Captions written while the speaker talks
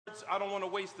I don't want to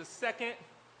waste a second.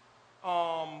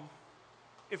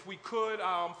 If we could,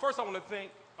 first I want to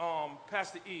thank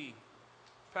Pastor E,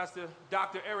 Pastor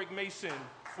Dr. Eric Mason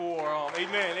for,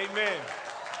 amen,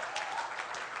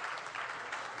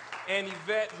 and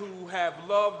Yvette, who have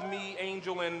loved me,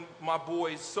 Angel, and my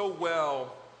boys so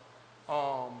well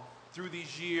through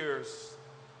these years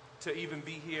to even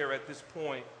be here at this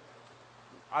point.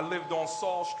 I lived on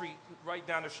Saul Street, right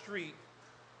down the street,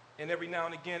 and every now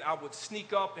and again I would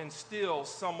sneak up and steal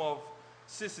some of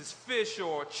Sis's fish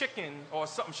or chicken or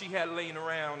something she had laying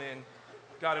around, and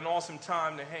got an awesome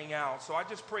time to hang out. So I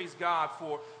just praise God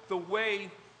for the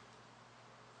way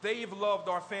they've loved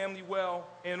our family well,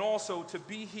 and also to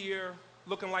be here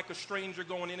looking like a stranger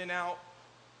going in and out,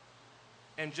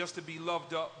 and just to be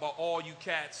loved up by all you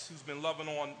cats who's been loving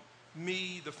on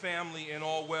me, the family, and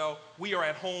all well. We are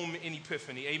at home in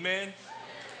Epiphany. Amen?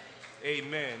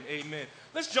 Amen. Amen.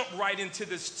 Let's jump right into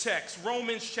this text.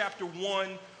 Romans chapter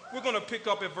 1. We're going to pick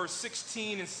up at verse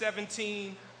 16 and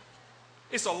 17.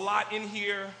 It's a lot in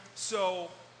here, so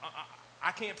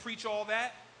I can't preach all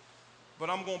that, but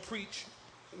I'm going to preach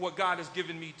what God has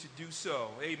given me to do so.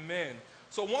 Amen.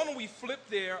 So why don't we flip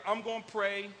there? I'm going to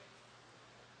pray,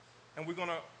 and we're going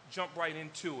to jump right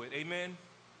into it. Amen.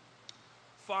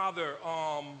 Father,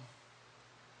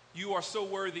 you are so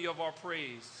worthy of our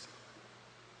praise.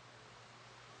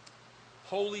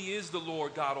 Holy is the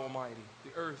Lord God Almighty.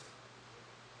 The earth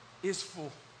is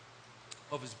full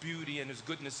of his beauty and his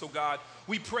goodness. So God,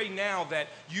 we pray now that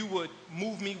you would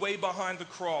move me way behind the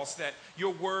cross, that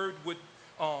your word would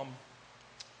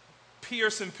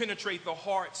pierce and penetrate the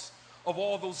hearts of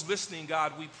all those listening.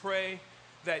 God, we pray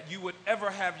that you would ever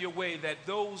have your way, that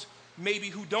those maybe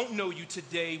who don't know you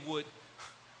today would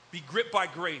be gripped by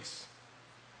grace,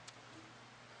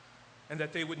 and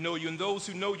that they would know you. And those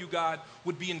who know you, God,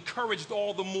 would be encouraged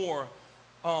all the more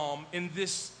in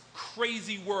this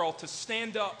crazy world to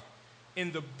stand up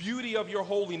in the beauty of your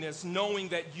holiness, knowing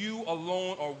that you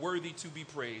alone are worthy to be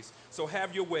praised. So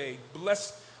have your way.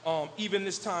 Bless even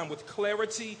this time with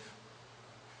clarity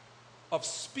of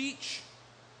speech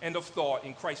and of thought.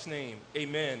 In Christ's name,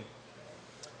 amen.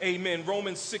 Amen.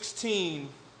 Romans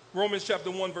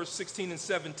chapter 1, verse 16 and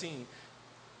 17.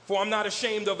 For I'm not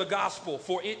ashamed of the gospel,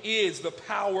 for it is the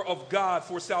power of God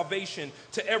for salvation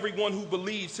to everyone who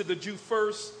believes, to the Jew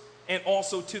first and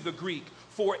also to the Greek.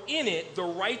 For in it the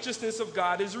righteousness of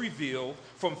God is revealed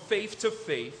from faith to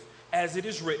faith, as it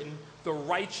is written, the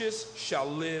righteous shall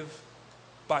live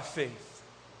by faith.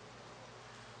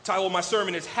 Title of my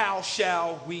sermon is, How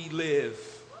Shall We Live?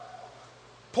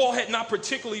 Paul had not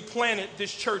particularly planted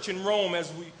this church in Rome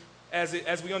as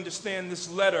we understand this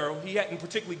letter. He hadn't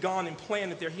particularly gone and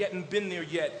planted there. He hadn't been there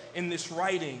yet in this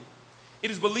writing. It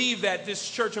is believed that this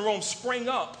church in Rome sprang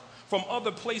up from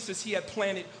other places he had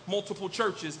planted multiple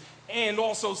churches. And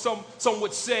also some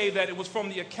would say that it was from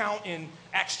the account in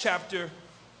Acts chapter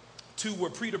 2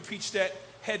 where Peter preached that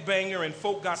headbanger and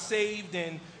folk got saved.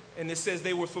 And it says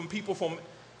they were from people from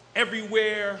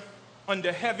everywhere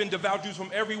under heaven, devout Jews from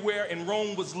everywhere. And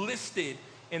Rome was listed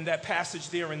in that passage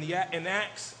there in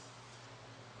Acts.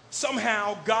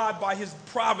 Somehow God, by his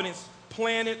providence,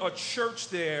 planted a church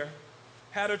there,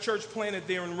 had a church planted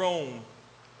there in Rome.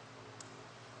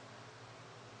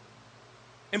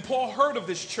 And Paul heard of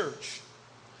this church,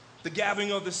 the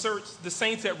gathering of the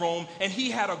saints at Rome, and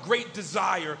he had a great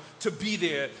desire to be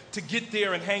there, to get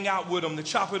there and hang out with them, to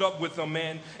chop it up with them,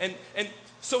 man. And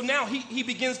so now he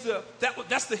begins to,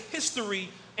 that's the history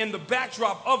and the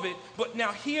backdrop of it. But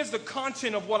now here's the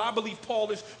content of what I believe Paul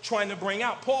is trying to bring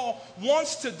out. Paul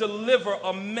wants to deliver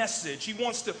a message. He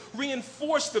wants to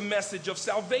reinforce the message of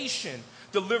salvation,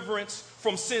 deliverance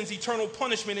from sin's eternal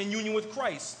punishment and union with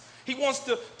Christ. He wants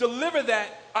to deliver that,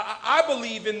 I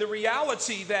believe, in the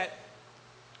reality that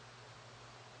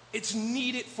it's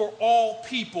needed for all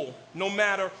people, no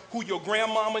matter who your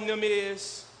grandmama and them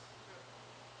is,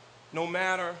 no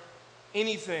matter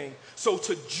anything. So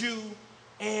to Jew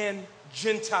and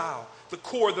Gentile, the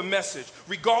core of the message,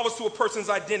 regardless to a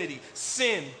person's identity,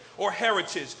 sin, or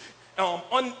heritage.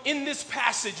 In this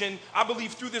passage, and I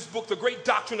believe through this book, the great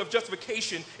doctrine of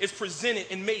justification is presented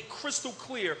and made crystal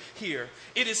clear here.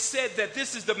 It is said that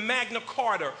this is the Magna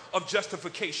Carta of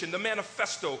justification, the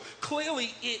manifesto.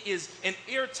 Clearly, it is an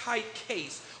airtight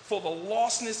case for the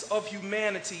lostness of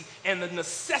humanity and the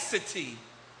necessity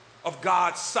of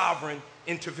God's sovereign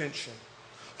intervention.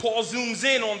 Paul zooms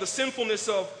in on the sinfulness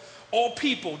of all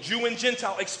people, Jew and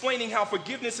Gentile, explaining how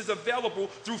forgiveness is available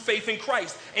through faith in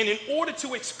Christ. And in order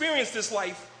to experience this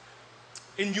life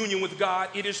in union with God,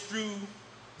 it is through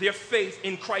their faith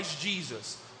in Christ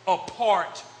Jesus,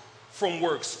 apart from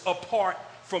works, apart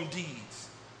from deeds,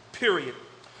 period.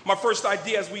 My first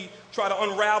idea as we try to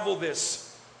unravel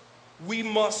this, we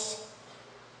must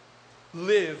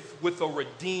live with a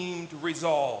redeemed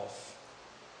resolve.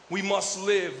 We must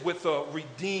live with a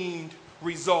redeemed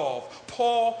resolve.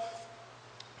 Paul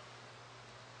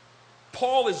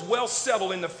is well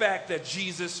settled in the fact that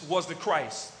Jesus was the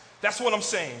Christ. That's what I'm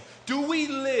saying. Do we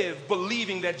live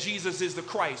believing that Jesus is the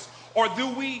Christ? Or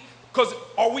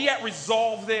are we at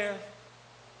resolve there?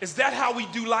 Is that how we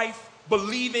do life?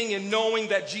 Believing and knowing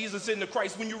that Jesus is the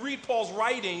Christ. When you read Paul's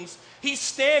writings, he's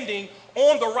standing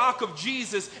on the rock of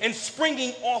Jesus and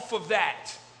springing off of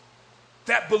that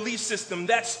belief system.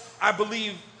 That's, I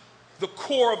believe, the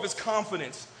core of his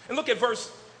confidence. And look at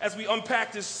verse, as we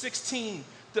unpack this 16,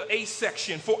 the A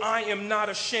section, for I am not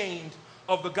ashamed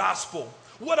of the gospel.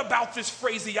 What about this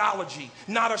phraseology?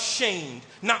 Not ashamed,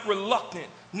 not reluctant,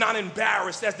 not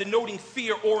embarrassed, as denoting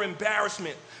fear or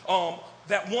embarrassment,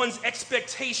 that one's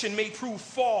expectation may prove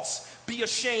false, be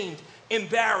ashamed,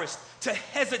 embarrassed, to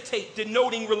hesitate,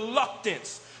 denoting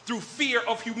reluctance through fear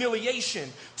of humiliation,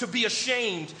 to be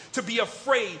ashamed, to be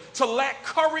afraid, to lack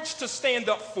courage to stand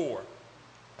up for.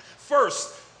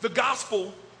 First, the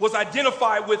gospel was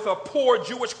identified with a poor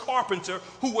Jewish carpenter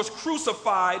who was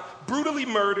crucified, brutally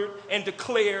murdered, and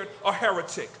declared a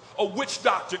heretic, a witch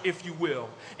doctor, if you will.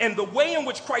 And the way in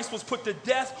which Christ was put to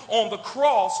death on the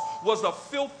cross was a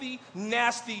filthy,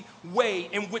 nasty way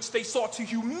in which they sought to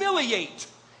humiliate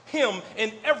him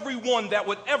and everyone that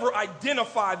would ever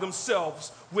identify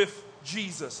themselves with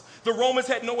Jesus. The Romans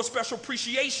had no special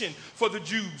appreciation for the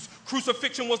Jews.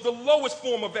 Crucifixion was the lowest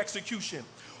form of execution.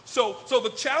 So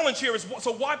the challenge here is,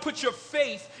 so why put your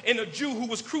faith in a Jew who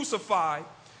was crucified?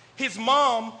 His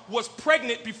mom was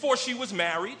pregnant before she was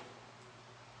married.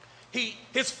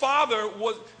 His father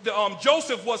was,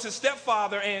 Joseph was his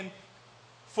stepfather, and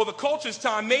for the culture's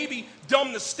time, maybe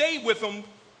dumb to stay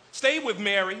with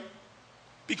Mary,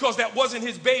 because that wasn't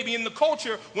his baby. In the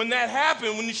culture, when that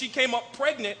happened, when she came up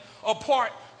pregnant,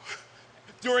 apart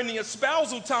during the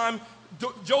espousal time,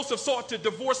 Joseph sought to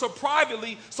divorce her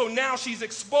privately, so now she's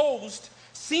exposed,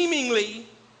 seemingly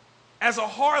as a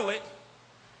harlot.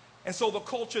 And so the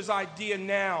culture's idea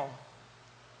now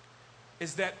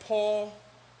is that, Paul,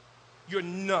 you're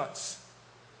nuts.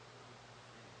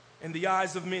 In the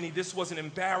eyes of many, this was an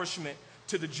embarrassment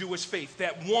to the Jewish faith,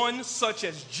 that one such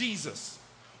as Jesus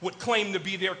would claim to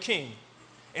be their king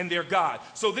and their God.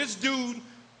 So this dude,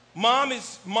 mom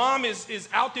is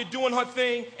out there doing her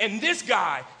thing, and this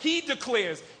guy, he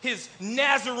declares his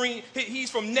Nazarene,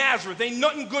 he's from Nazareth. Ain't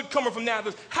nothing good coming from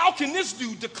Nazareth. How can this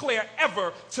dude declare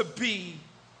ever to be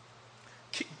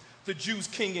the Jews'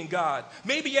 king and God?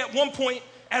 Maybe at one point,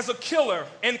 as a killer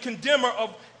and condemner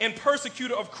of and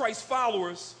persecutor of Christ's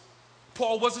followers,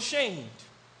 Paul was ashamed.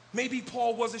 Maybe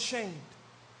Paul was ashamed.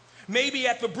 Maybe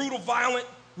at the brutal, violent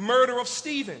murder of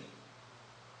Stephen,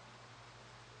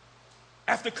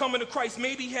 after coming to Christ,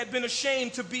 maybe he had been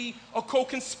ashamed to be a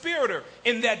co-conspirator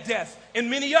in that death, and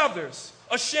many others.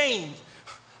 Ashamed.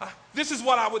 This is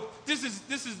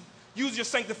use your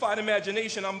sanctified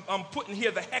imagination. I'm putting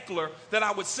here the heckler that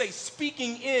I would say,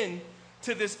 speaking in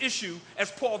to this issue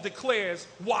as Paul declares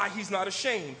why he's not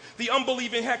ashamed. The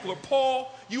unbelieving heckler,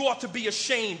 Paul, you ought to be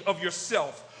ashamed of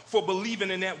yourself for believing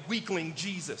in that weakling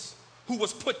Jesus who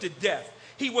was put to death.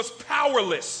 He was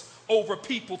powerless over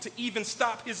people to even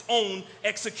stop his own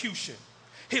execution.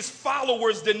 His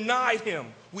followers denied him,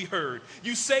 we heard.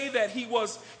 You say that he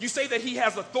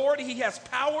has authority, he has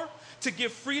power to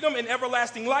give freedom and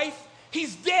everlasting life.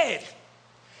 He's dead.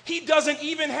 He doesn't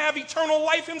even have eternal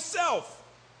life himself.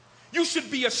 You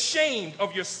should be ashamed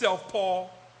of yourself,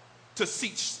 Paul, to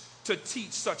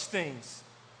teach such things.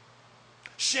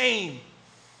 Shame,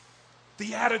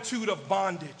 the attitude of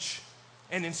bondage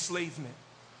and enslavement.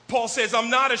 Paul says, I'm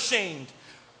not ashamed.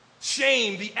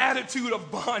 Shame, the attitude of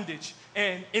bondage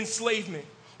and enslavement,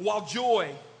 while joy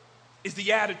is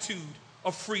the attitude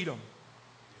of freedom.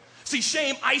 See,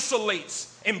 shame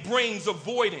isolates and brings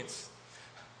avoidance.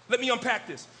 Let me unpack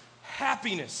this.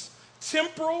 Happiness,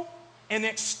 temporal and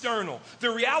external. The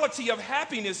reality of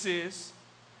happiness is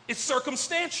it's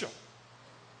circumstantial.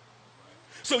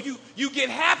 So you get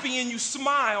happy and you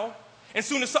smile, and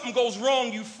soon as something goes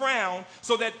wrong, you frown.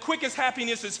 So that quick as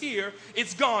happiness is here,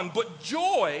 it's gone. But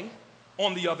joy,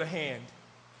 on the other hand,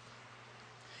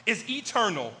 is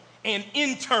eternal and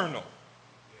internal.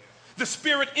 The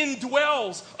Spirit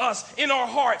indwells us in our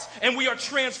hearts, and we are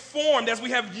transformed as we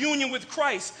have union with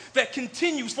Christ that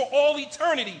continues for all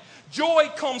eternity. Joy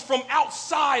comes from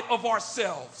outside of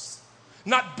ourselves,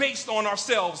 not based on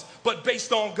ourselves, but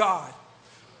based on God.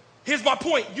 Here's my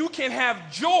point. You can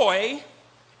have joy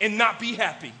and not be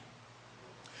happy.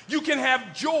 You can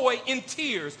have joy in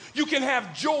tears. You can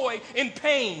have joy in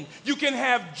pain. You can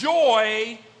have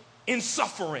joy in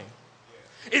suffering.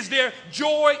 Is there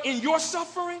joy in your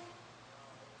suffering?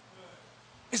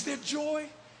 Is there joy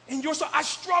in your suffering? I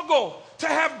struggle to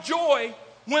have joy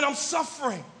when I'm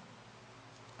suffering.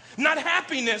 Not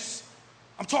happiness,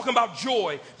 I'm talking about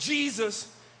joy.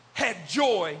 Jesus had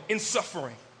joy in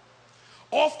suffering.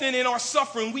 Often in our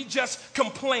suffering, we just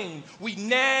complain. We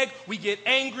nag, we get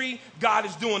angry. God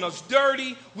is doing us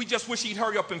dirty. We just wish he'd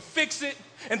hurry up and fix it.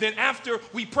 And then after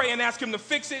we pray and ask him to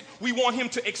fix it, we want him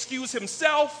to excuse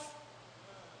himself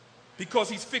because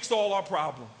he's fixed all our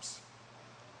problems.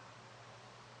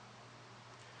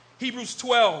 Hebrews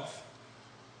 12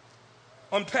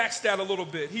 unpacks that a little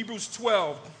bit. Hebrews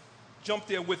 12, jump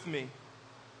there with me.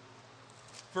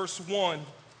 Verse 1.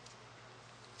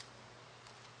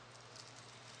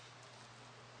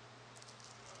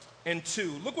 And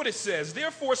 2. Look what it says.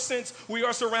 Therefore, since we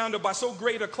are surrounded by so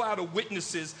great a cloud of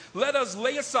witnesses, let us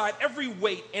lay aside every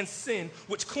weight and sin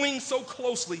which clings so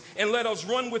closely, and let us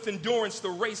run with endurance the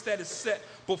race that is set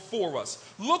before us.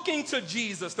 Looking to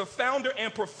Jesus, the founder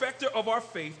and perfecter of our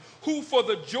faith, who for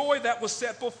the joy that was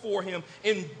set before him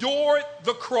endured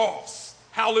the cross.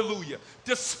 Hallelujah.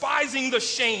 Despising the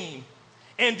shame,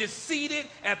 and is seated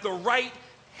at the right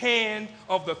hand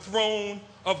of the throne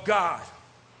of God.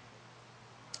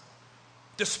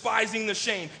 Despising the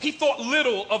shame. He thought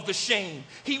little of the shame.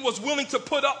 He was willing to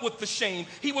put up with the shame.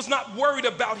 He was not worried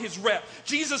about his rep.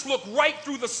 Jesus looked right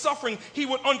through the suffering he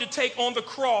would undertake on the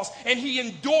cross, and he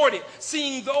endured it,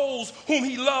 seeing those whom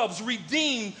he loves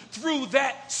redeemed through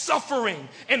that suffering.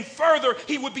 And further,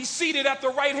 he would be seated at the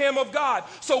right hand of God.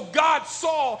 So God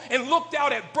saw and looked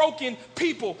out at broken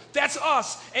people. That's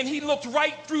us. And he looked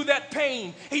right through that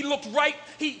pain. He looked right,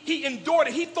 he endured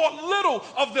it. He thought little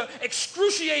of the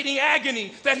excruciating agony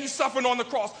that he suffered on the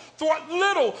cross. Thought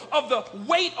little of the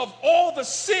weight of all the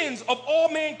sins of all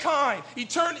mankind.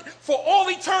 For all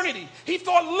eternity, he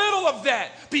thought little of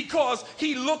that because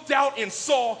he looked out and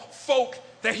saw folk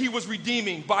that he was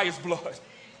redeeming by his blood.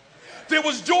 There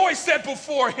was joy set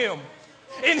before him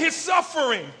in his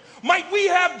suffering. Might we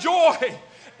have joy?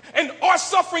 And our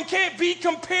suffering can't be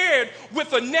compared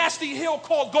with a nasty hill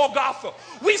called Golgotha.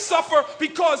 We suffer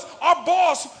because our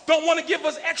boss don't want to give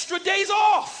us extra days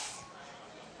off.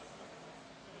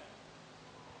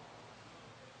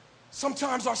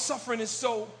 Sometimes our suffering is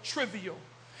so trivial.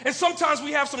 And sometimes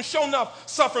we have some shown up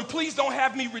suffering. Please don't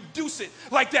have me reduce it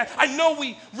like that. I know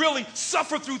we really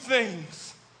suffer through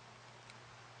things.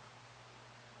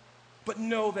 But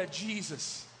know that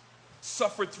Jesus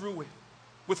suffered through it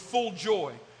with full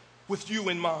joy, with you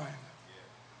in mind.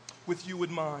 With you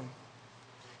in mind.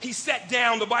 He sat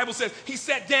down, the Bible says, he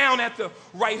sat down at the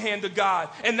right hand of God.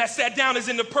 And that sat down is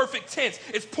in the perfect tense.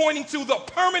 It's pointing to the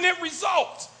permanent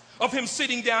result of him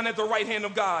sitting down at the right hand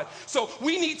of God. So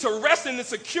we need to rest in the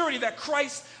security that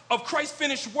Christ's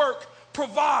finished work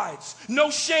provides.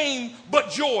 No shame but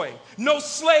joy. No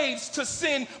slaves to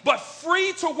sin, but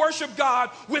free to worship God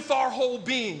with our whole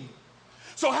being.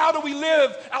 So how do we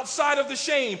live outside of the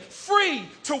shame? Free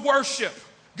to worship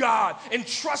God and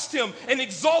trust him and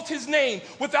exalt his name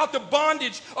without the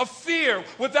bondage of fear,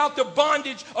 without the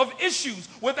bondage of issues,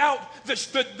 without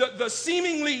the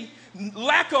seemingly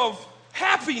lack of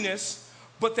happiness,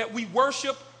 but that we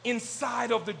worship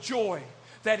inside of the joy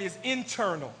that is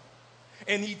internal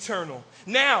and eternal.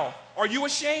 Now, are you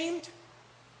ashamed?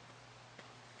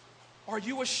 Are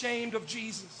you ashamed of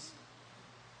Jesus?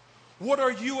 What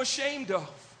are you ashamed of?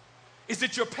 Is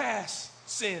it your past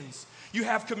sins you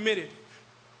have committed?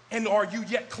 And are you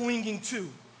yet clinging to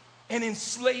and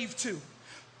enslaved to?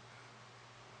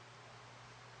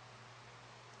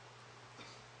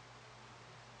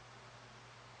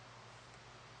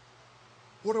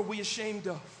 What are we ashamed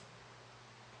of?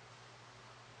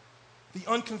 The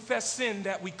unconfessed sin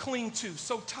that we cling to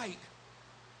so tight.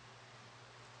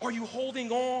 Are you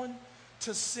holding on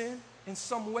to sin in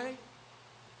some way?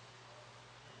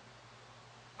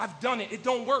 I've done it. It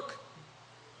don't work.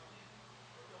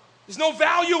 There's no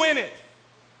value in it.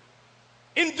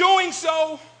 In doing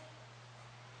so,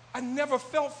 I never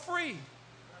felt free.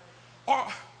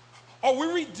 Are we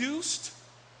reduced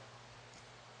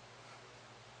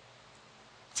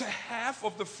to half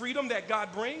of the freedom that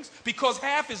God brings? Because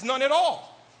half is none at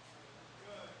all.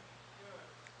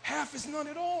 Half is none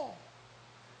at all.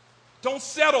 Don't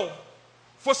settle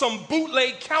for some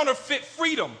bootleg counterfeit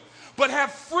freedom, but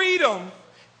have freedom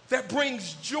that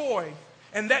brings joy.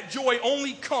 And that joy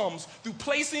only comes through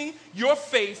placing your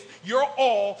faith, your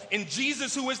all in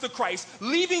Jesus, who is the Christ,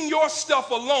 leaving your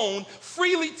stuff alone,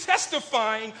 freely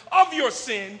testifying of your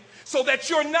sin, so that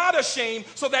you're not ashamed,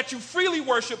 so that you freely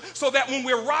worship, so that when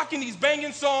we're rocking these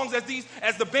banging songs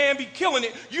as the band be killing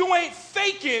it, you ain't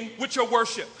faking with your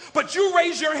worship, but you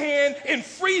raise your hand in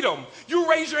freedom. You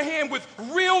raise your hand with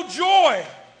real joy.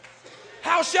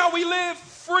 How shall we live?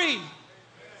 Free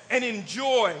and in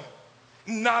joy,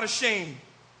 not ashamed.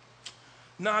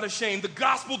 Not ashamed. The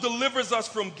gospel delivers us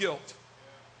from guilt.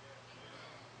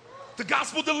 The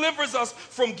gospel delivers us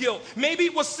from guilt. Maybe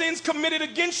it was sins committed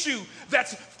against you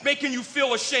that's making you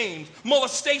feel ashamed.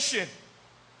 Molestation,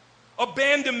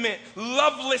 abandonment,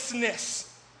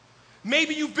 lovelessness.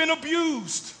 Maybe you've been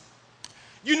abused.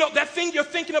 You know, that thing you're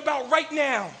thinking about right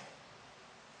now.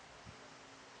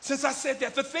 Since I said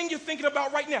that, the thing you're thinking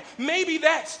about right now, maybe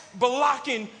that's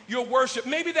blocking your worship.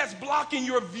 Maybe that's blocking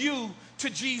your view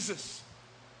to Jesus.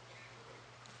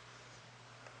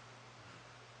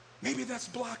 Maybe that's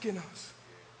blocking us.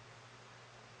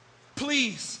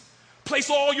 Please, place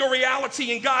all your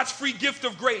reality in God's free gift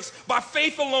of grace by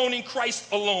faith alone in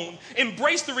Christ alone.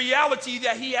 Embrace the reality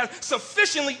that he has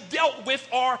sufficiently dealt with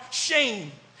our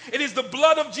shame. It is the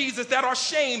blood of Jesus that our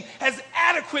shame has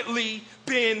adequately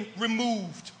been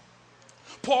removed.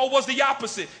 Paul was the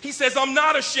opposite. He says, I'm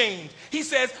not ashamed. He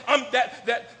says,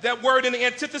 that word in the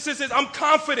antithesis is, I'm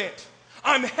confident.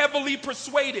 I'm heavily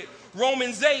persuaded.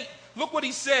 Romans 8, look what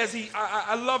he says.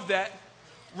 I love that.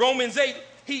 Romans 8,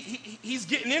 he's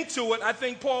getting into it. I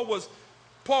think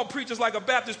Paul preaches like a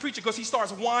Baptist preacher because he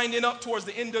starts winding up towards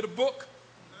the end of the book.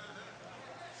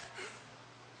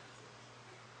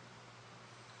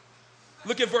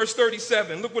 Look at verse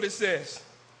 37. Look what it says.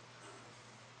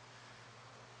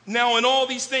 Now in all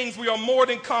these things we are more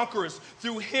than conquerors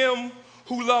through him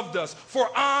who loved us. For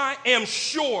I am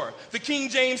sure. The King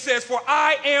James says, for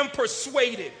I am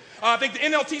persuaded. I think the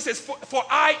NLT says, for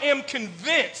I am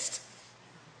convinced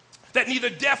that neither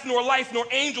death nor life nor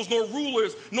angels nor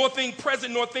rulers nor things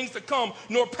present nor things to come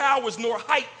nor powers nor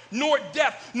height nor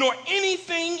depth nor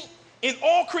anything in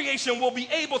all creation will be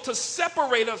able to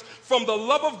separate us from the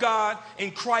love of God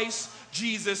in Christ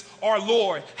Jesus our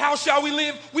Lord. How shall we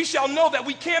live? We shall know that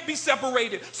we can't be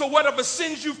separated. So whatever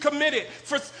sins you've committed,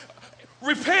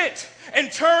 repent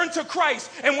and turn to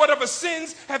Christ. And whatever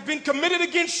sins have been committed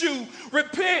against you,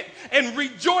 repent and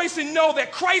rejoice and know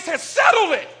that Christ has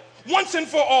settled it once and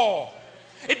for all.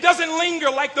 It doesn't linger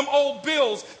like them old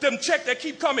bills, them checks that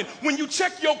keep coming. When you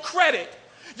check your credit,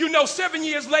 you know 7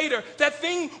 years later, that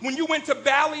thing when you went to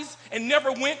Bally's and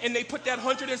never went and they put that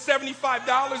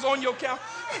 $175 on your account,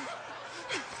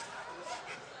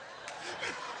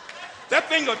 that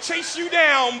thing will chase you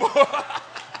down, boy.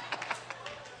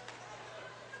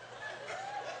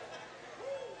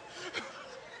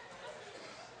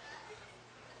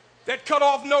 That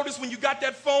cutoff notice when you got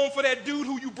that phone for that dude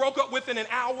who you broke up with in an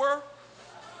hour.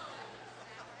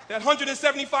 That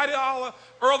 $175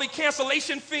 early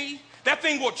cancellation fee. That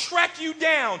thing will track you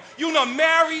down. You're not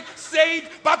married, saved,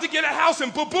 about to get a house,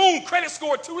 and boom, credit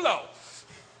score too low.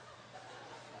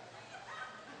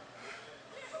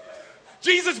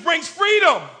 Jesus brings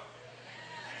freedom.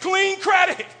 Clean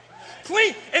credit.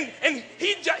 Clean. And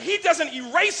he doesn't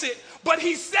erase it, but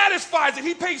he satisfies it.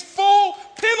 He pays full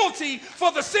penalty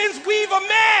for the sins we've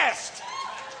amassed.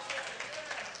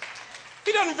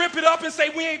 He doesn't rip it up and say,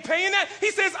 we ain't paying that.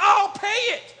 He says, I'll pay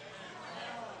it.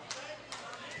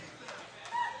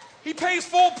 He pays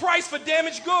full price for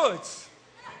damaged goods.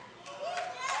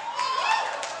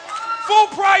 Full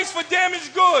price for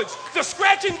damaged goods. The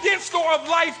scratch and dent store of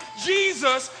life,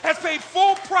 Jesus has paid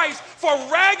full price for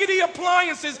raggedy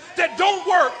appliances that don't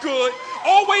work good,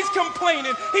 always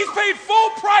complaining. He's paid full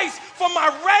price for my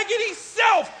raggedy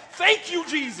self. Thank you,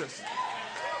 Jesus.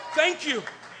 Thank you.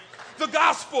 The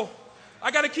gospel. I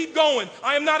got to keep going.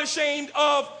 I am not ashamed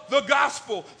of the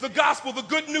gospel. The gospel, the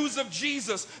good news of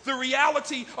Jesus, the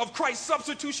reality of Christ's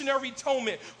substitutionary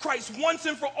atonement. Christ once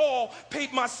and for all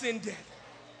paid my sin debt.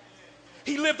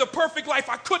 He lived a perfect life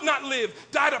I could not live,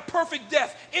 died a perfect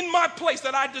death in my place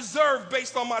that I deserved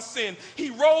based on my sin. He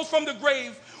rose from the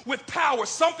grave with power,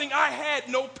 something I had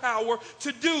no power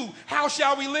to do. How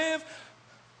shall we live?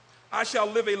 I shall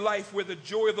live a life where the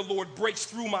joy of the Lord breaks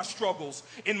through my struggles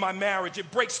in my marriage.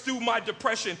 It breaks through my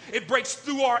depression. It breaks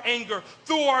through our anger,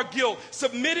 through our guilt.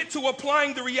 Submitted to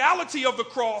applying the reality of the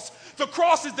cross. The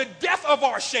cross is the death of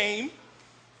our shame.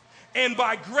 And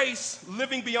by grace,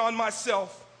 living beyond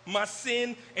myself, my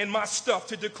sin, and my stuff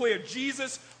to declare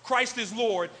Jesus Christ is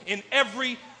Lord in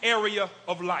every area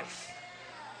of life.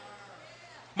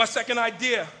 My second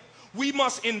idea, we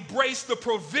must embrace the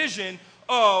provision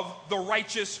of the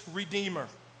righteous Redeemer.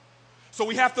 So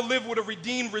we have to live with a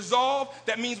redeemed resolve.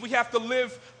 That means we have to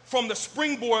live from the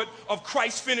springboard of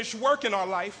Christ's finished work in our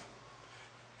life.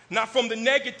 not from the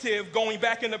negative, going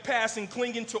back in the past and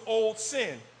clinging to old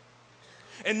sin.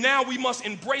 And now we must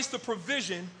embrace the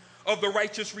provision of the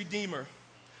righteous Redeemer.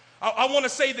 I want to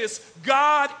say this: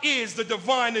 God is the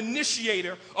divine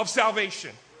initiator of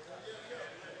salvation.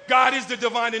 God is the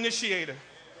divine initiator.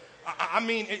 I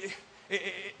mean,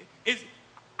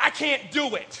 I can't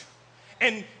do it.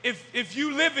 And if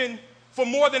you live in for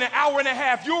more than an hour and a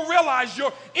half, you'll realize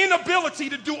your inability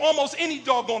to do almost any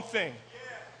doggone thing.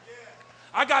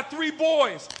 I got 3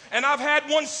 boys, and I've had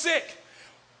one sick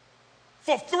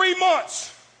for 3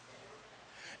 months.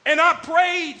 And I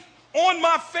prayed on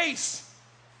my face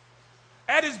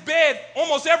at his bed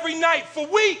almost every night for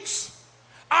weeks.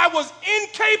 I was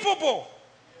incapable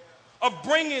of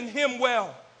bringing him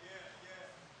well.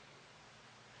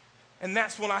 And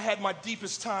that's when I had my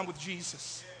deepest time with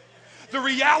Jesus. The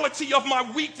reality of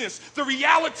my weakness, the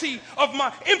reality of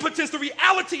my impotence, the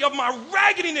reality of my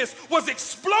raggediness was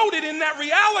exploded in that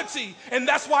reality. And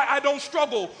that's why I don't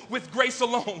struggle with grace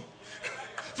alone,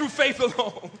 through faith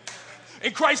alone,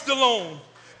 in Christ alone.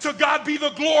 To God be the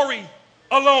glory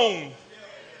alone.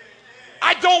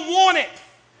 I don't want it.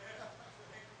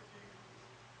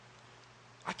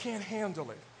 I can't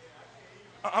handle it.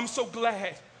 I'm so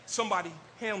glad somebody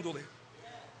handled it.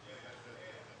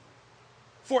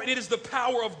 For it is the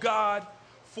power of God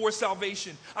for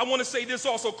salvation. I want to say this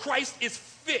also: Christ is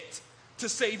fit to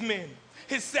save men.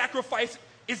 His sacrifice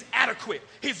is adequate.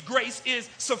 His grace is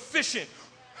sufficient.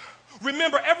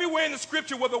 Remember, everywhere in the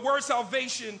scripture where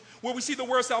we see the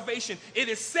word salvation, it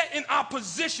is set in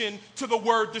opposition to the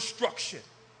word destruction.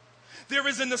 There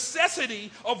is a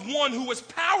necessity of one who is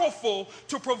powerful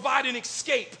to provide an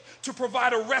escape, to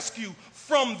provide a rescue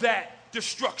from that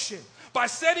destruction. By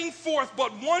setting forth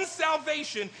but one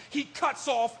salvation, he cuts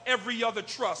off every other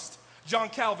trust. John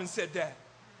Calvin said that.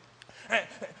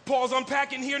 Paul's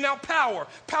unpacking here now power.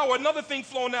 Power, another thing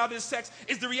flowing out of this text,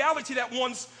 is the reality that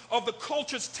one's of the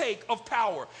culture's take of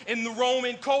power. In the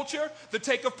Roman culture, the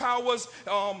take of power was,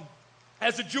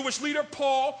 as a Jewish leader,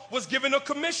 Paul was given a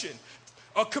commission,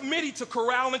 a committee to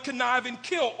corral and connive and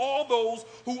kill all those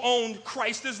who owned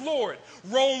Christ as Lord.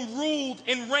 Rome ruled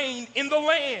and reigned in the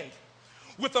land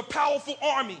with a powerful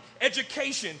army,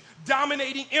 education,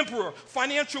 dominating emperor,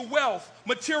 financial wealth,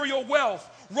 material wealth.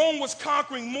 Rome was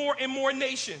conquering more and more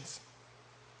nations.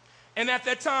 And at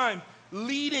that time,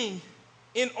 leading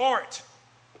in art,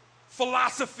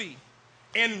 philosophy,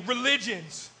 and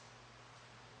religions.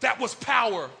 That was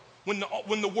power when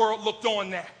the world looked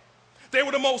on that. They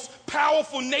were the most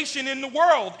powerful nation in the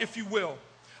world, if you will.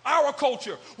 Our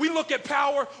culture, we look at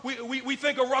power, we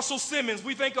think of Russell Simmons,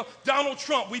 we think of Donald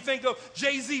Trump, we think of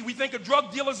Jay-Z, we think of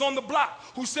drug dealers on the block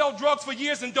who sell drugs for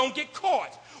years and don't get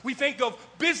caught. We think of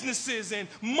businesses and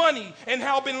money and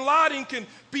how bin Laden can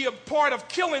be a part of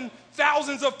killing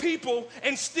thousands of people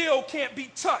and still can't be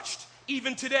touched,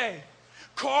 even today.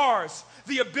 Cars,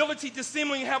 the ability to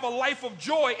seemingly have a life of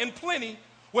joy and plenty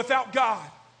without God.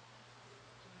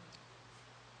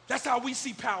 That's how we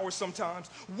see power sometimes.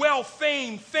 Wealth,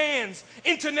 fame, fans,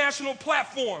 international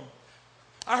platform.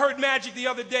 I heard Magic the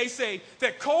other day say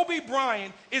that Kobe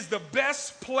Bryant is the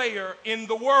best player in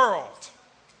the world.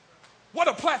 What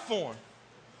a platform.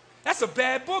 That's a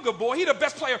bad booger, boy. He's the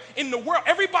best player in the world.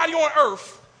 Everybody on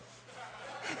earth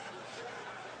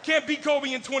can't beat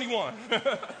Kobe in 21.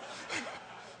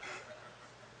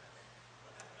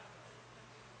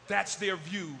 That's their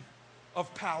view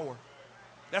of power.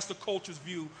 That's the culture's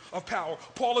view of power.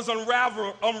 Paul is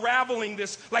unraveling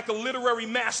this like a literary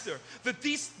master. The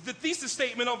thesis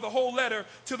statement of the whole letter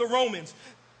to the Romans,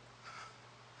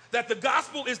 that the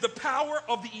gospel is the power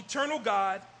of the eternal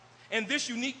God, and this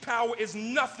unique power is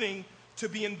nothing to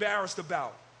be embarrassed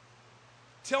about.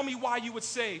 Tell me why you would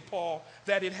say, Paul,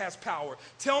 that it has power.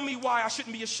 Tell me why I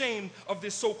shouldn't be ashamed of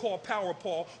this so-called power,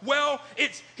 Paul. Well,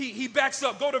 he backs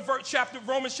up. Go to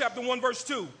Romans chapter 1, verse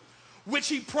 2. Which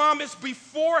he promised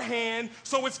beforehand,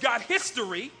 so it's got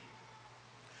history.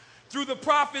 Through the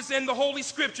prophets and the Holy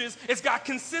Scriptures, it's got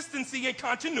consistency and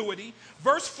continuity.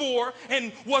 Verse 4,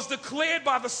 and was declared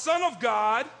by the Son of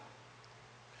God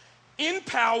in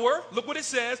power. Look what it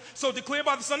says. So declared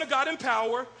by the Son of God in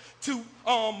power, to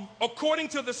according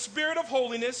to the Spirit of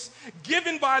holiness,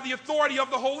 given by the authority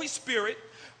of the Holy Spirit,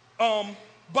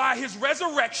 by his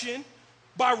resurrection,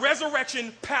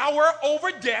 power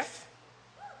over death.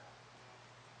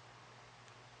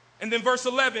 And then verse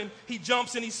 11, he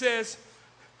jumps and he says,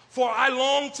 for I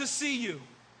long to see you.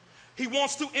 He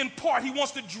wants to impart, he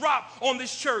wants to drop on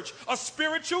this church a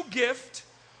spiritual gift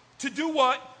to do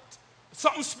what?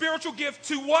 Something spiritual gift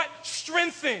to what?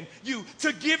 Strengthen you,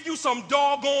 to give you some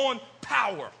doggone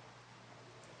power.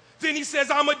 Then he says,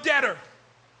 I'm a debtor.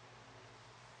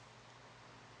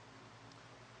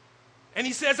 And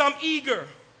he says, I'm eager.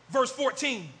 Verse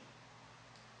 14.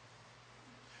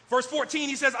 Verse 14,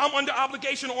 he says, I'm under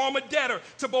obligation or I'm a debtor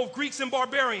to both Greeks and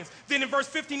barbarians. Then in verse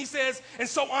 15, he says, and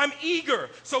so I'm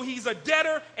eager. So he's a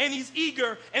debtor and he's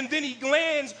eager. And then he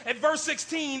lands at verse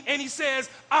 16 and he says,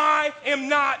 I am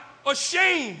not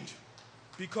ashamed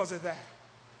because of that.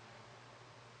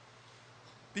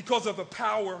 Because of the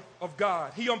power of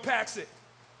God. He unpacks it.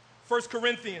 1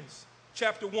 Corinthians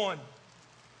chapter 1.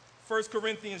 1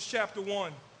 Corinthians chapter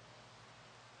 1.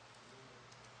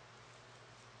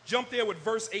 Jump there with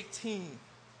verse 18.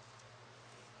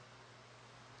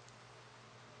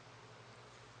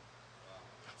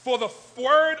 For the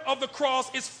word of the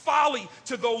cross is folly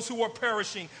to those who are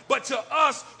perishing, but to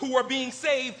us who are being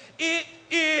saved, it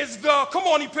is the, come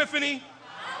on, Epiphany,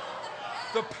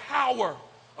 the power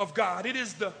of God. It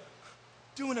is the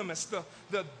dunamis,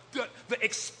 the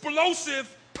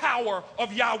explosive power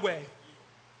of Yahweh.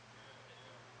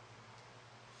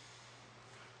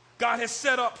 God has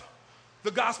set up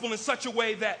the gospel in such a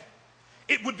way that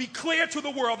it would be clear to the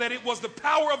world that it was the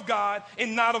power of God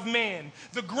and not of man,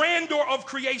 the grandeur of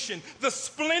creation, the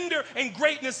splendor and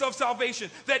greatness of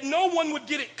salvation, that no one would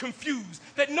get it confused,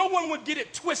 that no one would get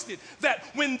it twisted, that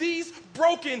when these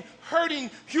broken,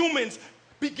 hurting humans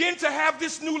begin to have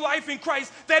this new life in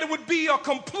Christ, that it would be a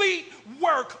complete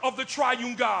work of the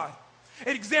triune God.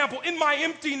 An example, in my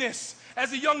emptiness,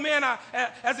 as a young man,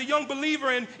 as a young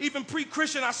believer and even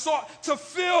pre-Christian, I sought to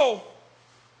fill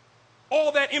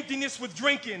all that emptiness with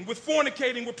drinking, with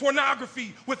fornicating, with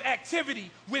pornography, with activity,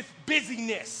 with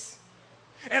busyness.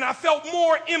 And I felt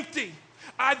more empty.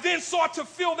 I then sought to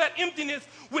fill that emptiness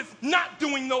with not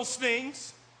doing those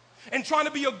things and trying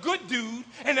to be a good dude.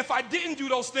 And if I didn't do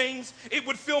those things, it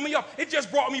would fill me up. It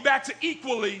just brought me back to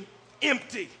equally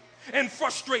empty and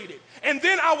frustrated. And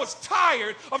then I was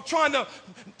tired of trying to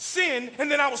sin, and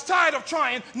then I was tired of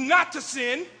trying not to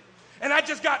sin, and I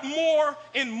just got more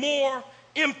and more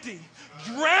empty,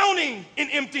 drowning in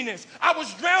emptiness. I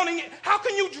was drowning. How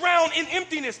can you drown in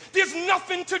emptiness? There's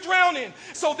nothing to drown in.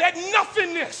 So that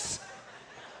nothingness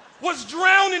was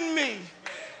drowning me.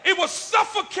 It was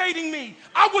suffocating me.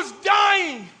 I was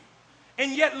dying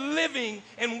and yet living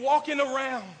and walking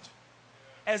around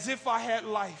as if I had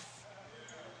life.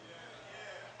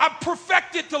 I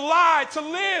perfected the lie to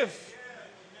live.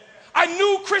 I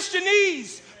knew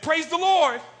Christianese. Praise the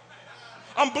Lord.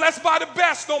 I'm blessed by the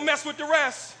best. Don't mess with the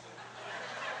rest.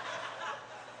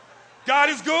 God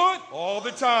is good all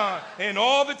the time. And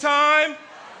all the time,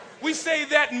 we say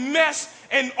that mess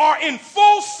and are in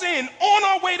full sin on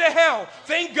our way to hell.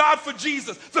 Thank God for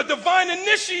Jesus, the divine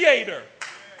initiator,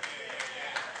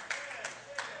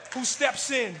 who steps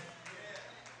in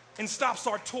and stops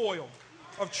our toil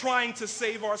of trying to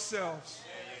save ourselves.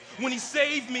 When he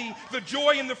saved me, the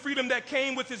joy and the freedom that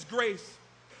came with his grace,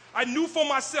 I knew for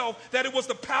myself that it was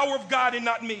the power of God and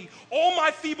not me. All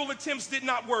my feeble attempts did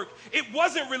not work. It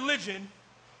wasn't religion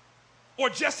or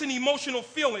just an emotional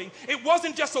feeling. It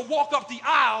wasn't just a walk up the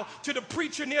aisle to the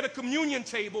preacher near the communion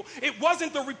table. It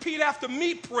wasn't the repeat after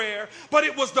me prayer, but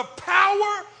it was the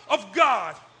power of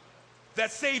God that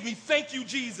saved me. Thank you,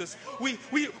 Jesus.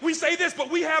 We say this, but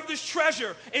we have this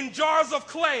treasure in jars of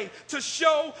clay to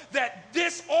show that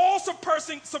this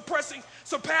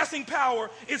surpassing power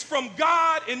is from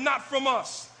God and not from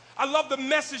us. I love the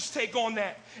message take on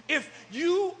that. If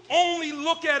you only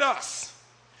look at us,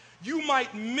 you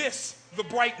might miss the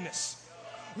brightness.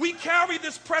 We carry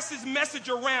this precious message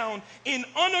around in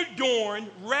unadorned,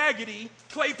 raggedy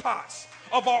clay pots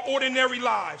of our ordinary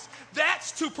lives.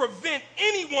 That's to prevent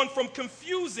anyone from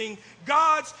confusing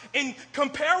God's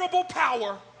incomparable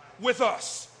power with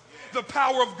us. The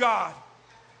power of God.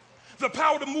 The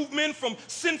power to move men from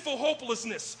sinful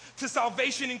hopelessness to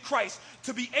salvation in Christ,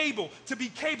 to be able, to be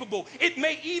capable. It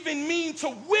may even mean to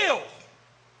will.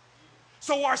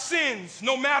 So our sins,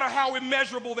 no matter how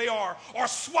immeasurable they are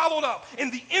swallowed up in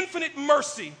the infinite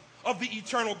mercy of the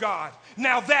eternal God.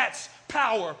 Now that's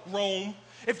power, Rome.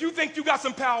 If you think you got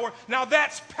some power, now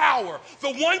that's power.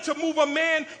 The one to move a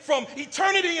man from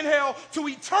eternity in hell to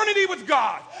eternity with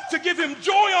God, to give him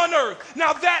joy on earth.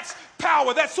 Now that's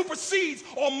power that supersedes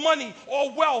all money,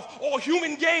 all wealth, all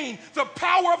human gain. The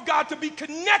power of God to be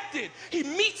connected. He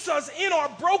meets us in our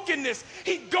brokenness.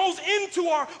 He goes into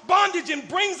our bondage and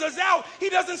brings us out. He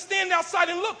doesn't stand outside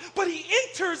and look, but he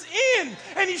enters in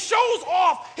and he shows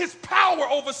off his power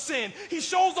over sin. He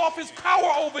shows off his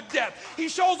power over death. He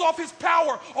shows off his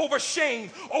power over shame,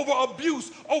 over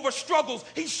abuse, over struggles.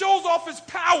 He shows off his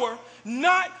power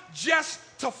not just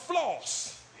to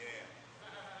floss,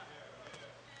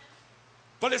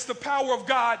 but it's the power of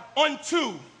God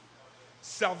unto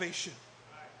salvation.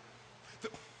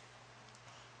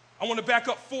 I want to back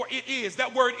up. For it is.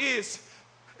 That word is,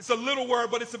 it's a little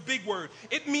word, but it's a big word.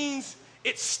 It means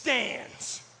it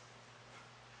stands.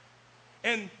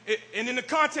 And in the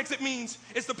context, it means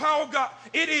it's the power of God.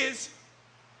 It is,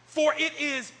 for it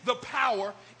is the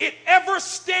power. It ever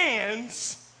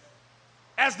stands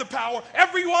as the power.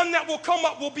 Everyone that will come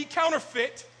up will be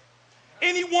counterfeit.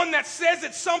 Anyone that says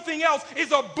it's something else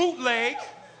is a bootleg.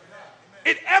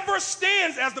 It ever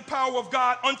stands as the power of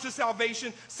God unto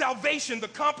salvation. Salvation, the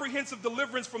comprehensive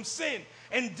deliverance from sin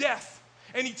and death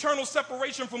and eternal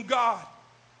separation from God.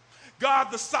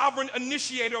 God, the sovereign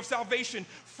initiator of salvation,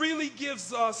 freely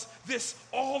gives us this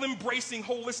all-embracing,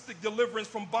 holistic deliverance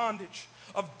from bondage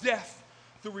of death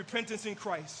through repentance in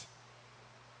Christ.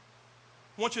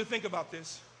 I want you to think about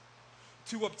this.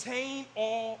 To obtain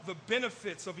all the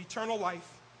benefits of eternal life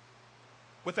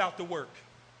without the work.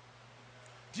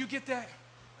 Do you get that?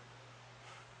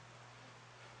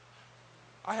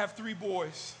 I have 3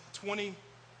 boys, 20,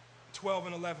 12,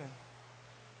 and 11.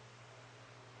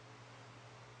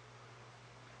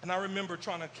 And I remember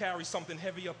trying to carry something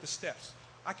heavy up the steps.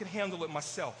 I could handle it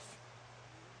myself.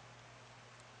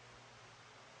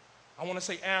 I want to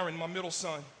say Aaron, my middle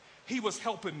son, he was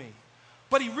helping me,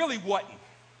 but he really wasn't.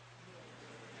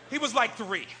 He was like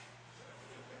 3.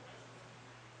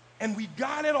 And we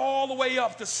got it all the way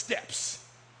up the steps.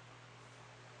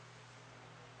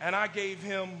 And I gave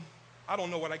him, I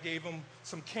don't know what I gave him,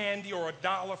 some candy or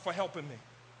 $1 for helping me.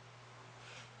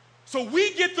 So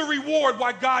we get the reward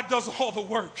while God does all the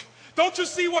work. Don't you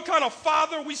see what kind of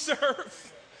father we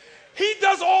serve? He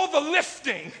does all the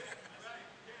lifting.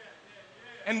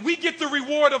 And we get the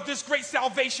reward of this great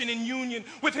salvation in union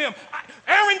with him.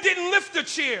 Aaron didn't lift a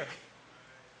chair,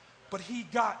 but he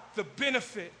got the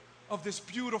benefit of this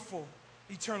beautiful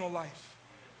eternal life.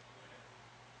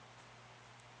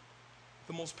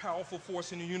 The most powerful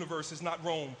force in the universe is not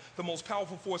Rome. The most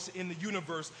powerful force in the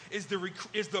universe is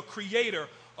the creator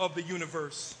of the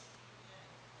universe.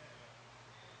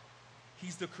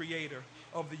 He's the creator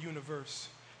of the universe.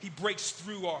 He breaks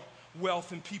through our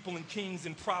wealth and people and kings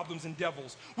and problems and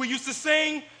devils. We used to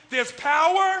sing, there's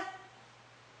power,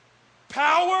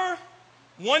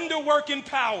 wonder-working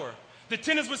power. The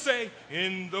tenors would say,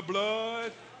 in the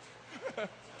blood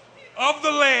of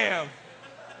the Lamb.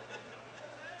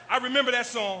 I remember that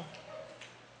song.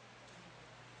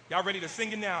 Y'all ready to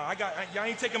sing it now? Y'all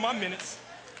ain't taking my minutes.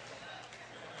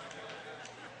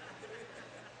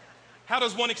 How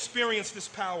does one experience this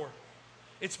power?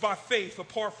 It's by faith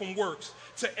apart from works.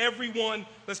 To everyone,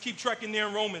 let's keep tracking there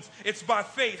in Romans. It's by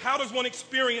faith. How does one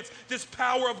experience this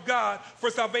power of God for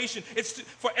salvation? It's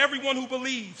for everyone who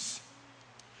believes.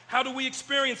 How do we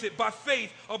experience it? By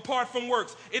faith apart from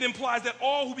works. It implies that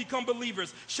all who become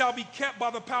believers shall be kept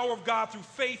by the power of God through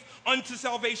faith unto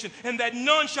salvation, and that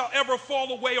none shall ever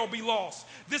fall away or be lost.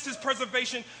 This is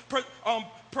preservation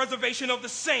of the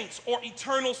saints, or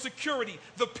eternal security,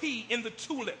 the P in the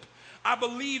tulip. I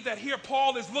believe that here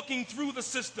Paul is looking through the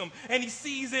system, and he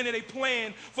sees in it a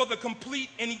plan for the complete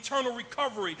and eternal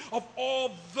recovery of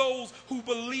all those who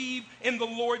believe in the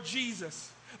Lord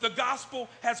Jesus. The gospel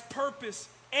has purpose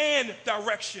and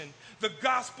direction. The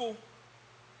gospel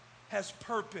has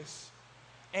purpose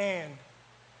and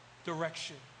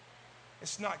direction.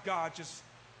 It's not God just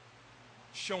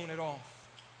showing it off,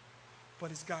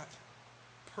 but it's got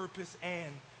purpose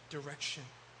and direction.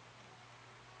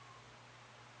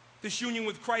 This union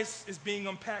with Christ is being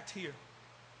unpacked here.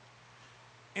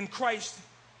 In Christ,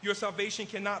 your salvation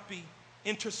cannot be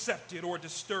intercepted or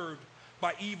disturbed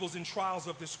by evils and trials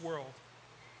of this world.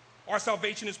 Our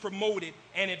salvation is promoted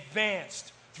and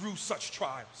advanced through such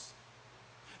trials.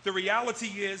 The reality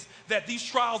is that these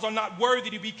trials are not worthy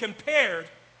to be compared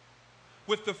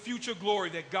with the future glory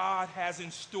that God has in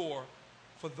store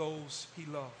for those he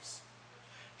loves.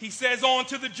 He says, on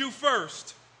to the Jew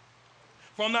first.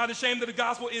 For I'm not ashamed that the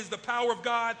gospel is the power of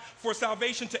God for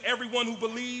salvation to everyone who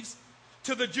believes.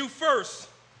 To the Jew first.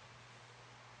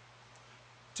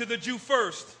 To the Jew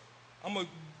first. I'm going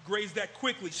to graze that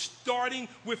quickly, starting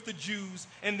with the Jews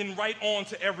and then right on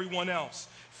to everyone else.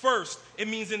 First, it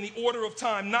means in the order of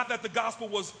time, not that the gospel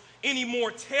was any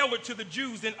more tailored to the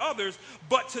Jews than others,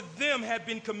 but to them had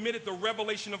been committed the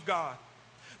revelation of God.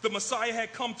 The Messiah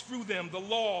had come through them, the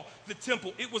law, the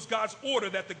temple. It was God's order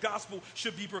that the gospel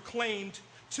should be proclaimed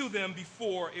to them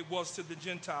before it was to the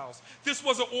Gentiles. This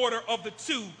was an order of the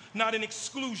two, not an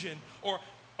exclusion or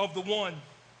of the one.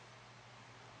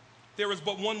 There is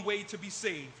but one way to be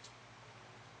saved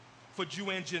for Jew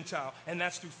and Gentile, and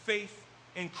that's through faith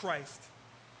in Christ.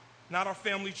 Not our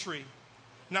family tree,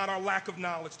 not our lack of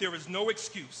knowledge. There is no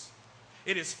excuse.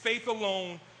 It is faith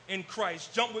alone in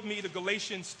Christ. Jump with me to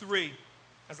Galatians 3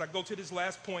 as I go to this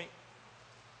last point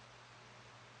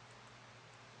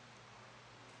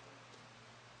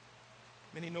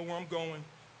Many know where I'm going.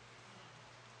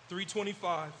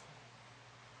 3:25.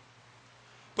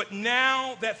 But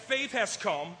now that faith has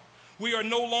come, we are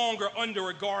no longer under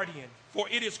a guardian. For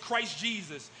it is Christ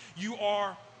Jesus. You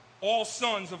are all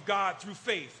sons of God through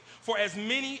faith. For as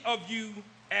many of you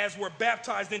as were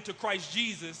baptized into Christ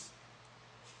Jesus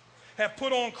have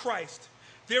put on Christ.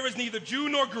 There is neither Jew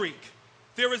nor Greek.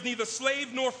 There is neither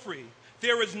slave nor free.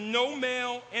 There is no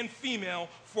male and female,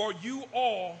 for you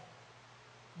are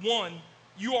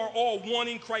all one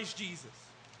in Christ Jesus.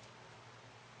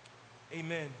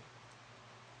 Amen.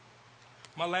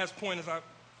 My last point as I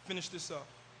finish this up.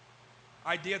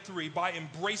 Idea 3, by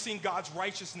embracing God's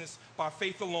righteousness by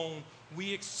faith alone,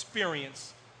 we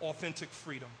experience authentic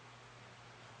freedom.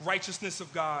 Righteousness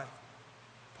of God,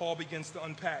 Paul begins to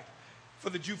unpack. For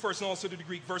the Jew first and also to the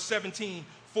Greek, verse 17,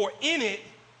 for in it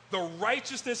the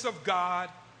righteousness of God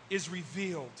is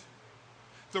revealed.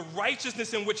 The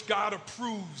righteousness in which God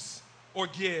approves or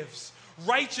gives.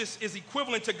 Righteous is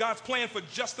equivalent to God's plan for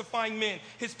justifying men,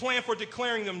 his plan for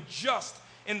declaring them just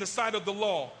in the sight of the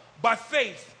law. By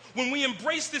faith, when we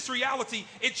embrace this reality,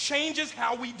 it changes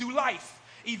how we do life.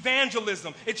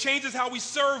 Evangelism. It changes how we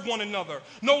serve one another.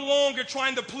 No longer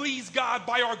trying to please God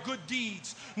by our good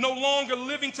deeds. No longer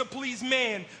living to please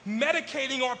man.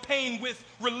 Medicating our pain with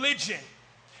religion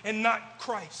and not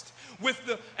Christ. With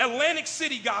the Atlantic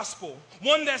City gospel,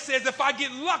 one that says if I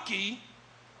get lucky,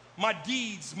 my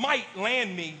deeds might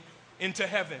land me into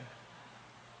heaven.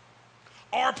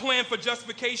 Our plan for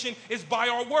justification is by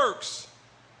our works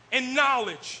and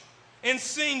knowledge and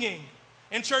singing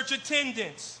and church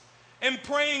attendance and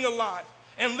praying a lot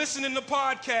and listening to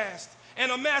podcasts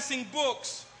and amassing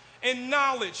books and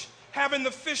knowledge, having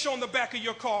the fish on the back of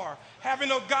your car,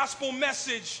 having a gospel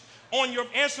message on your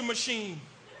answer machine.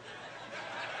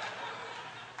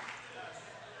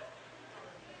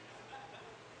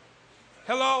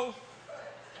 Hello?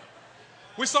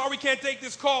 We're sorry we can't take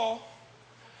this call,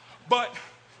 but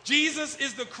Jesus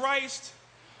is the Christ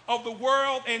of the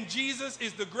world, and Jesus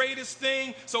is the greatest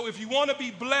thing. So if you want to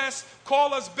be blessed,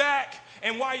 call us back.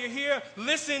 And while you're here,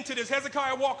 listen to this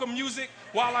Hezekiah Walker music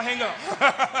while I hang up.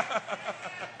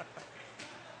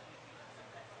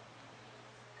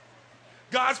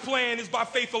 God's plan is by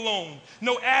faith alone.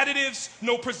 No additives,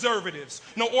 no preservatives,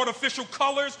 no artificial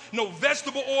colors, no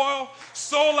vegetable oil.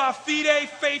 Sola fide,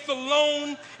 faith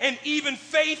alone. And even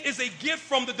faith is a gift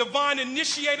from the divine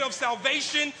initiator of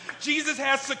salvation. Jesus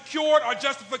has secured our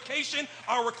justification,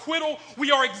 our acquittal.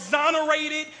 We are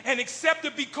exonerated and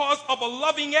accepted because of a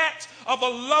loving act of a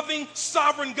loving,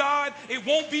 sovereign God. It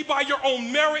won't be by your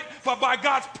own merit, but by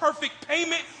God's perfect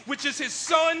payment, which is his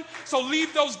son. So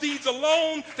leave those deeds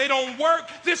alone. They don't work.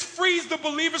 This frees the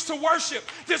believers to worship.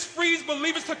 This frees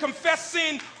believers to confess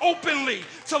sin openly,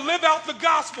 to live out the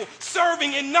gospel,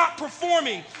 serving and not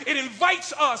performing. It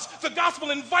invites us, the gospel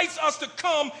invites us to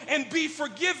come and be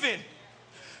forgiven.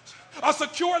 A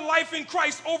secure life in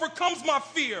Christ overcomes my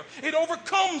fear. It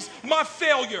overcomes my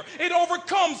failure. It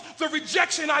overcomes the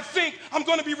rejection I think I'm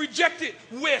going to be rejected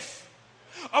with.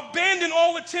 Abandon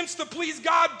all attempts to please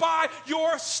God by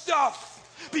your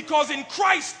stuff, because in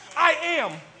Christ I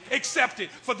am accepted.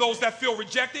 For those that feel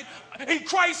rejected, in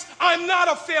Christ I'm not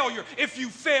a failure. If you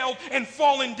failed and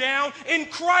fallen down, in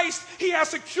Christ he has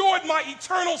secured my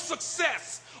eternal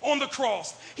success on the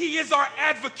cross. He is our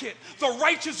advocate, the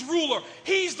righteous ruler.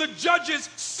 He's the judge's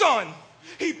son.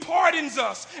 He pardons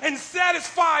us and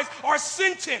satisfies our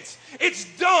sentence. It's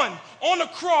done on the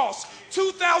cross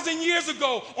 2,000 years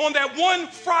ago on that one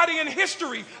Friday in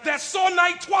history that saw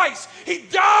night twice. He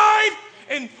died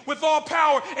and with all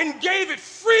power and gave it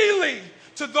freely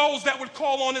to those that would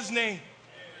call on his name.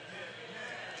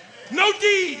 No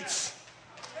deeds.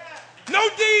 No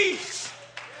deeds.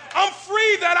 I'm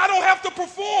free that I don't have to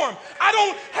perform. I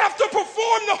don't have to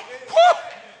perform.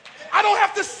 I don't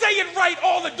have to say it right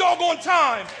all the doggone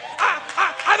time.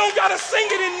 I don't got to sing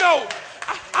it in note.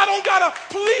 I don't got to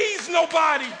please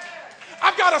nobody.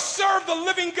 I've got to serve the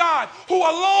living God who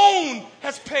alone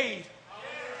has paid.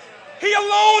 He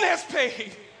alone has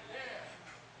paid.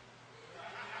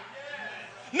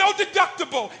 No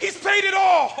deductible. He's paid it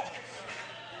all.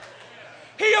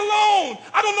 He alone.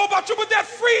 I don't know about you, but that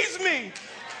frees me.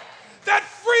 That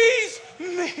frees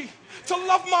me to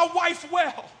love my wife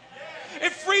well.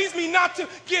 It frees me not to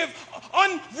give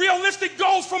unrealistic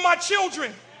goals for my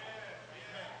children.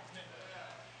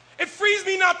 It frees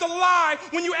me not to lie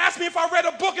when you ask me if I read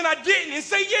a book and I didn't and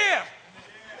say yeah.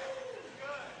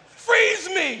 Frees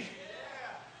me.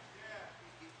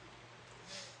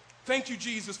 Thank you,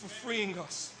 Jesus, for freeing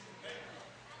us.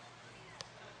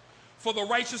 For the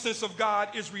righteousness of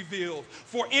God is revealed.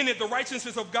 For in it the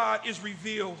righteousness of God is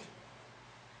revealed.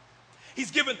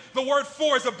 He's given, the word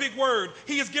for is a big word.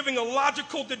 He is giving a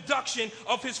logical deduction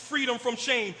of his freedom from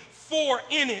shame. For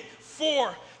in it,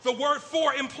 for. The word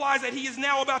for implies that he is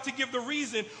now about to give the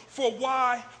reason for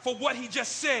what he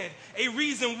just said. A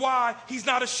reason why he's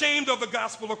not ashamed of the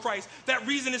gospel of Christ. That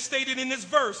reason is stated in this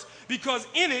verse. Because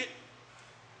in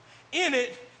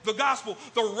it, the gospel,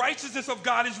 the righteousness of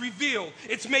God is revealed.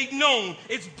 It's made known.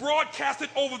 It's broadcasted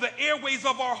over the airways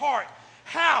of our heart.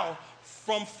 How?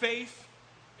 From faith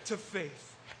to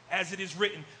faith, as it is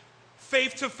written.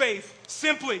 Faith to faith,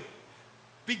 simply.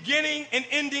 Beginning and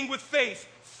ending with faith.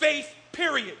 Faith,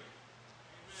 period.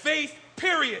 Faith,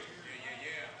 period.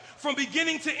 From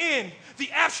beginning to end,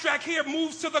 the abstract here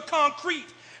moves to the concrete.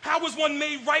 How is one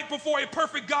made right before a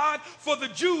perfect God? For the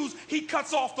Jews, he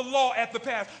cuts off the law at the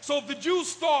pass. So if the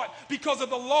Jews thought because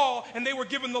of the law and they were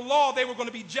given the law, they were going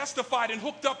to be justified and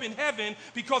hooked up in heaven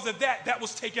because of that, that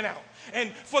was taken out.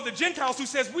 And for the Gentiles who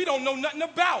says, we don't know nothing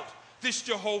about this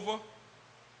Jehovah,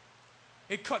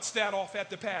 it cuts that off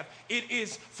at the path. It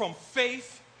is from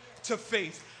faith to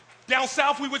faith. Down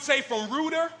south, we would say from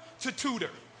rooter to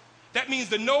tutor. That means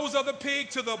the nose of the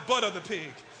pig to the butt of the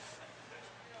pig.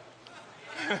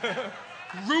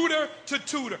 Rooter to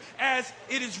tutor, as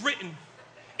it is written.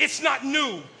 It's not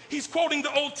new. He's quoting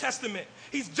the Old Testament.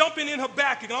 He's jumping in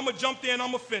Habakkuk, and I'm going to jump there and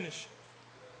I'm going to finish.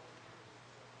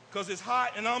 Because it's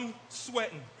hot and I'm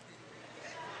sweating.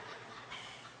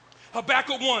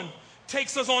 Habakkuk 1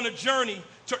 takes us on a journey.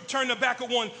 Turn to Habakkuk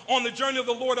 1, on the journey of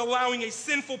the Lord, allowing a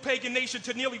sinful pagan nation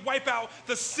to nearly wipe out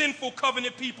the sinful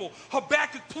covenant people.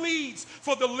 Habakkuk pleads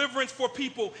for deliverance for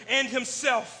people and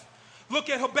himself. Look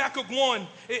at Habakkuk 1.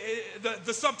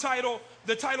 The subtitle,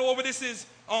 the title over this is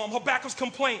Habakkuk's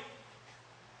complaint.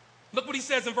 Look what he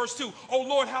says in verse 2. Oh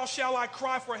Lord, how shall I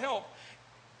cry for help,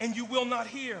 and you will not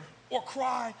hear? Or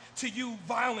cry to you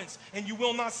violence, and you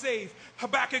will not save?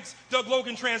 Habakkuk's Doug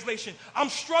Logan translation. I'm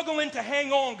struggling to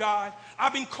hang on, God.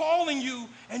 I've been calling you,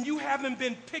 and you haven't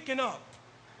been picking up.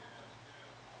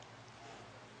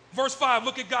 Verse 5,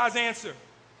 look at God's answer.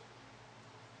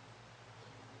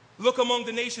 Look among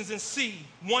the nations and see,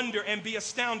 wonder and be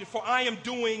astounded, for I am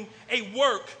doing a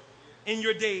work in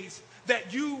your days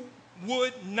that you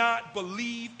would not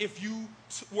believe if you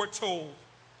were told.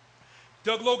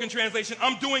 Doug Logan translation,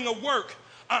 I'm doing a work.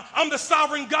 I'm the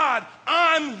sovereign God.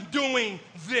 I'm doing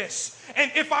this.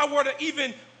 And if I were to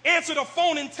even answer the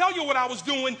phone and tell you what I was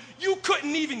doing, you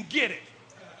couldn't even get it.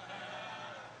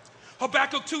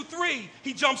 Habakkuk 2:3,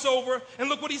 he jumps over and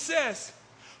look what he says.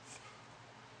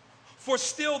 For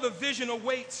still the vision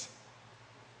awaits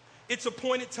its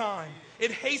appointed time.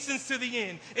 It hastens to the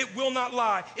end. It will not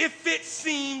lie. If it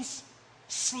seems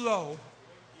slow,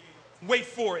 wait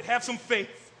for it. Have some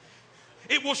faith.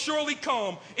 It will surely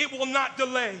come. It will not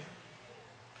delay.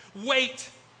 Wait.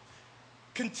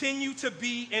 Continue to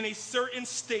be in a certain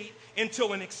state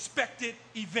until an expected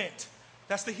event.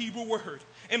 That's the Hebrew word,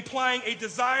 implying a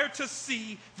desire to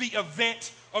see the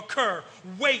event occur.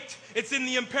 Wait. It's in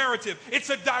the imperative. It's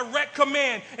a direct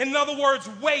command. In other words,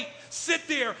 wait. Sit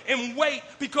there and wait,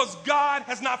 because God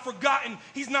has not forgotten.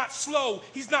 He's not slow.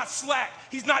 He's not slack.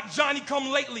 He's not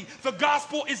Johnny-come-lately. The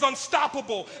gospel is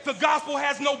unstoppable. The gospel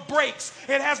has no brakes.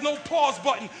 It has no pause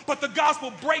button. But the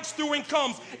gospel breaks through and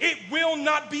comes. It will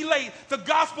not be late. The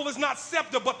gospel is not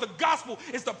scepter, but the gospel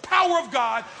is the power of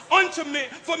God unto men,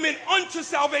 for men unto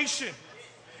salvation.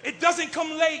 It doesn't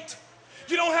come late.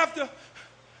 You don't have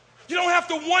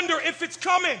to wonder if it's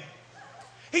coming.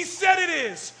 He said it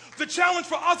is. The challenge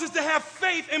for us is to have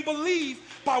faith and believe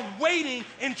by waiting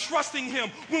and trusting him.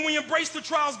 When we embrace the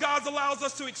trials God allows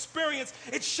us to experience,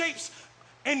 it shapes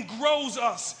and grows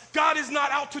us. God is not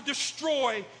out to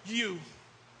destroy you.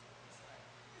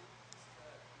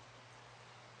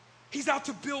 He's out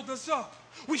to build us up.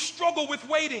 We struggle with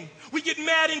waiting. We get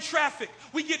mad in traffic.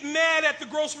 We get mad at the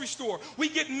grocery store. We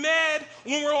get mad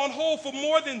when we're on hold for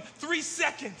more than 3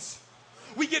 seconds.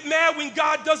 We get mad when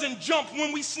God doesn't jump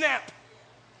when we snap.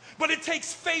 But it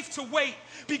takes faith to wait,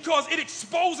 because it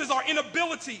exposes our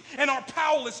inability and our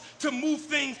powerless to move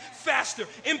things faster.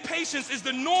 Impatience is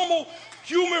the normal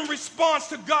human response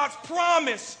to God's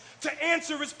promise to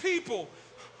answer his people.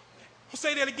 I'll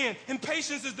say that again.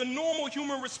 Impatience is the normal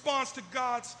human response to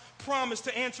God's promise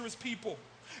to answer his people.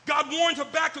 God warned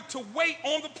Habakkuk to wait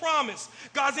on the promise.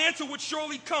 God's answer would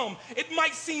surely come. It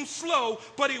might seem slow,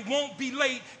 but it won't be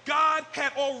late. God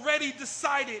had already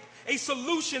decided a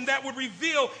solution that would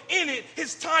reveal in it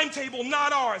his timetable,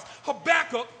 not ours.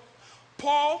 Habakkuk,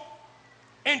 Paul,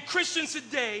 and Christians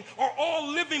today are all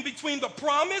living between the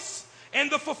promise and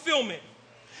the fulfillment.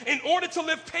 In order to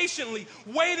live patiently,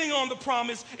 waiting on the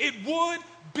promise, it would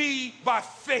be by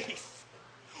faith.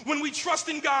 When we trust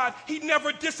in God, he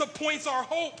never disappoints our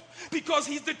hope because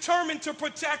he's determined to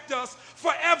protect us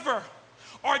forever.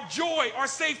 Our joy, our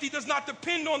safety does not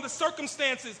depend on the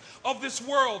circumstances of this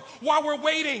world while we're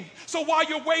waiting. So while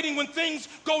you're waiting, when things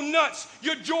go nuts,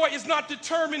 your joy is not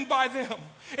determined by them.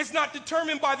 It's not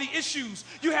determined by the issues.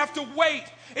 You have to wait.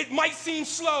 It might seem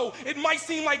slow. It might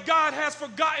seem like God has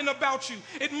forgotten about you.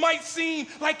 It might seem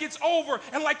like it's over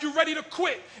and like you're ready to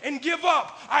quit and give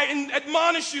up. I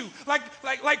admonish you,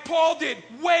 like Paul did,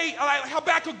 wait, like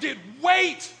Habakkuk did,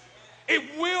 wait. It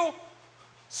will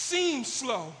seem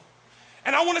slow.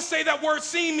 And I want to say that word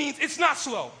seem means it's not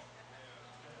slow.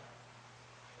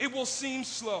 It will seem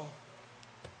slow.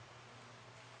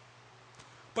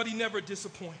 But he never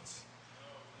disappoints.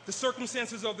 The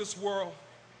circumstances of this world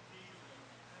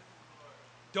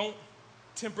don't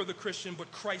temper the Christian,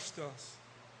 but Christ does.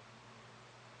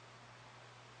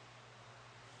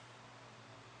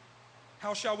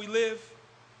 How shall we live?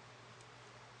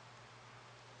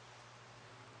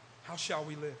 How shall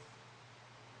we live?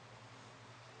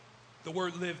 The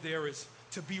word live there is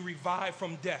to be revived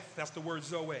from death. That's the word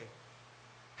Zoe.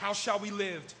 How shall we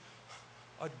live?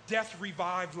 A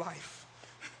death-revived life.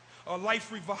 A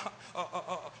life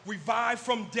revived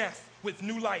from death with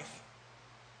new life.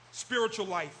 Spiritual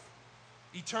life.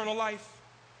 Eternal life.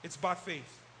 It's by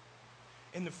faith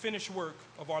in the finished work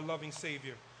of our loving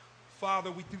Savior. Father,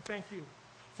 we do thank you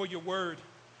for your word.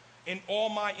 In all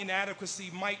my inadequacy,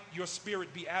 might your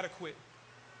spirit be adequate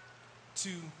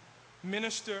to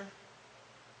minister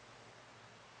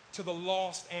to the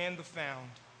lost and the found.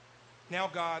 Now,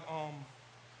 God,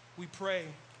 we pray,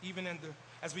 even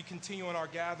as we continue in our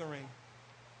gathering,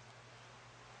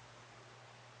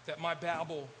 that my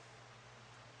babble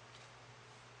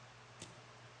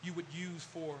you would use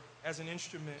as an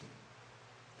instrument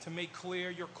to make clear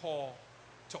your call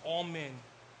to all men,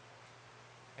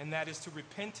 and that is to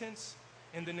repentance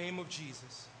in the name of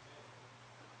Jesus,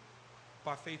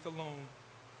 by faith alone,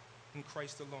 in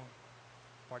Christ alone,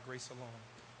 by grace alone.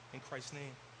 In Christ's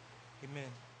name, amen.